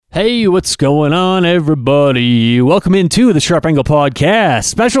Hey, what's going on, everybody? Welcome into the Sharp Angle Podcast.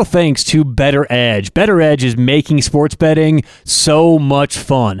 Special thanks to Better Edge. Better Edge is making sports betting so much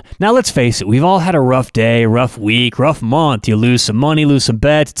fun. Now, let's face it, we've all had a rough day, rough week, rough month. You lose some money, lose some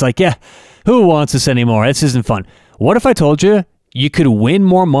bets. It's like, yeah, who wants this anymore? This isn't fun. What if I told you you could win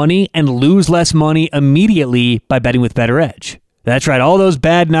more money and lose less money immediately by betting with Better Edge? That's right, all those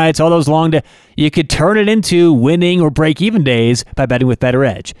bad nights, all those long days, you could turn it into winning or break-even days by betting with Better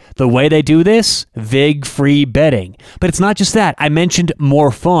Edge. The way they do this? VIG-free betting. But it's not just that. I mentioned more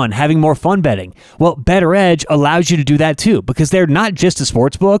fun, having more fun betting. Well, Better Edge allows you to do that too, because they're not just a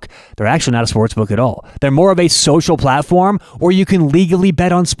sports book. They're actually not a sports book at all. They're more of a social platform where you can legally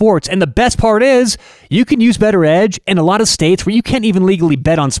bet on sports. And the best part is, you can use Better Edge in a lot of states where you can't even legally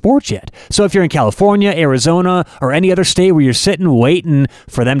bet on sports yet. So if you're in California, Arizona, or any other state where you're sitting waiting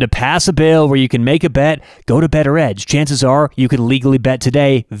for them to pass a bill where you can make a bet, go to Better Edge. Chances are you can legally bet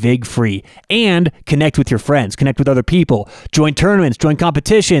today, VIG-free. And connect with your friends, connect with other people, join tournaments, join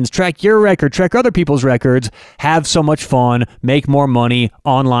competitions, track your record, track other people's records, have so much fun, make more money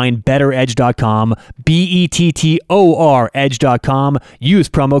online, betteredge.com, BETTOR edge.com. Use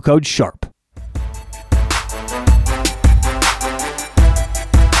promo code SHARP.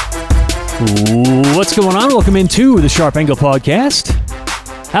 What's going on? Welcome into the Sharp Angle Podcast.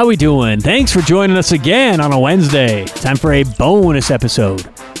 How we doing? Thanks for joining us again on a Wednesday. Time for a bonus episode.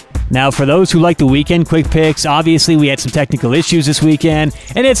 Now, for those who like the weekend quick picks, obviously we had some technical issues this weekend,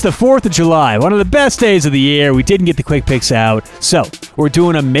 and it's the 4th of July, one of the best days of the year. We didn't get the quick picks out, so we're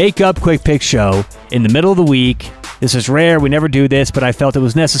doing a make-up quick pick show in the middle of the week. This is rare. We never do this, but I felt it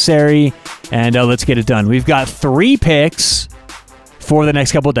was necessary, and let's get it done. We've got 3 picks for the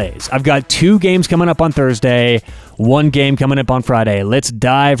next couple of days. I've got 2 games coming up on Thursday, 1 game coming up on Friday. Let's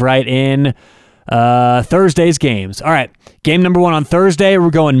dive right in. Thursday's games. All right, game number 1 on Thursday, we're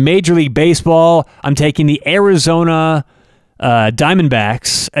going Major League Baseball. I'm taking the Arizona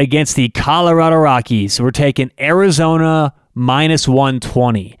Diamondbacks against the Colorado Rockies. We're taking Arizona minus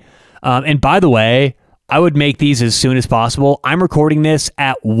 120. And by the way, I would make these as soon as possible. I'm recording this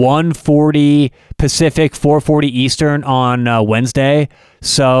at 1:40 Pacific, 4:40 Eastern on Wednesday.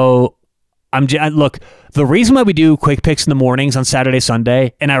 So look, the reason why we do quick picks in the mornings on Saturday,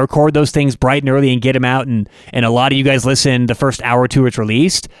 Sunday, and I record those things bright and early and get them out, and a lot of you guys listen the first hour or two it's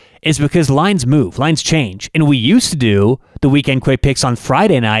released, is because lines move, lines change. And we used to do the weekend quick picks on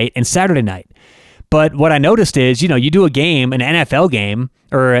Friday night and Saturday night. But what I noticed is, you do a game, an NFL game,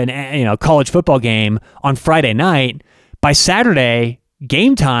 or an college football game on Friday night. By Saturday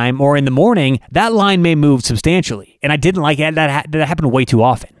game time or in the morning, that line may move substantially. And I didn't like it. That happened way too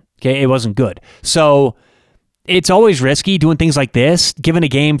often. Okay, it wasn't good. So it's always risky doing things like this, giving a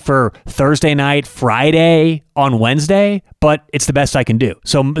game for Thursday night, Friday on Wednesday, but it's the best I can do.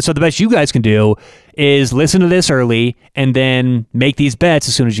 So the best you guys can do is listen to this early and then make these bets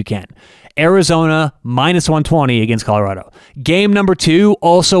as soon as you can. Arizona minus 120 against Colorado. Game number 2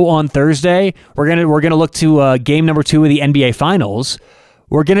 also on Thursday. We're gonna look to game number 2 of the NBA Finals.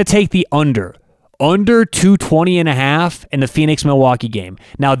 We're gonna take the under 220.5 in the Phoenix-Milwaukee game.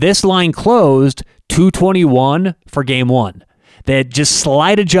 Now this line closed 221 for game 1. That just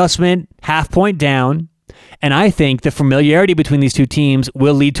slight adjustment, half point down. And I think the familiarity between these two teams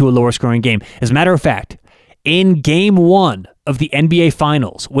will lead to a lower scoring game. As a matter of fact, in game 1 of the NBA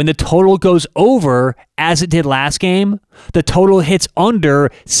Finals, when the total goes over, as it did last game, the total hits under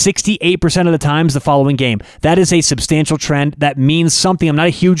 68% of the times the following game. That is a substantial trend. That means something. I'm not a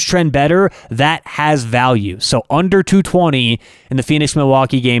huge trend better. That has value. So under 220 in the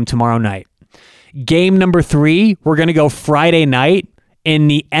Phoenix-Milwaukee game tomorrow night. Game number 3, we're going to go Friday night in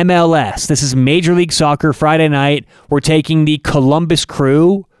the MLS. This is Major League Soccer Friday night. We're taking the Columbus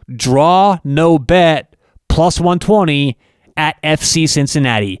Crew, draw, no bet, plus 120 at FC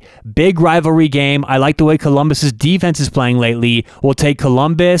Cincinnati. Big rivalry game. I like the way Columbus's defense is playing lately. We'll take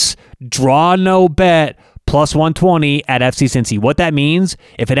Columbus, draw, no bet, plus 120 at FC Cincy. What that means,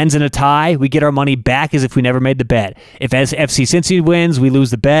 if it ends in a tie, we get our money back as if we never made the bet. If FC Cincy wins, we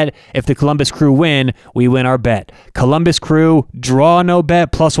lose the bet. If the Columbus Crew win, we win our bet. Columbus Crew, draw, no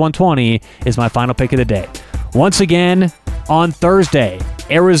bet, plus 120 is my final pick of the day. Once again, on Thursday,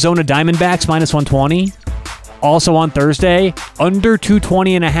 Arizona Diamondbacks minus 120. Also on Thursday, under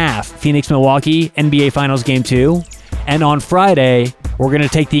 220.5, Phoenix-Milwaukee, NBA Finals Game 2. And on Friday, we're going to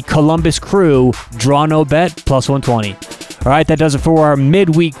take the Columbus Crew, draw no bet, plus 120. All right, that does it for our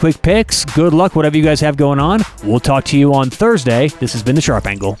midweek quick picks. Good luck, whatever you guys have going on. We'll talk to you on Thursday. This has been The Sharp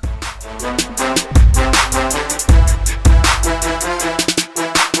Angle.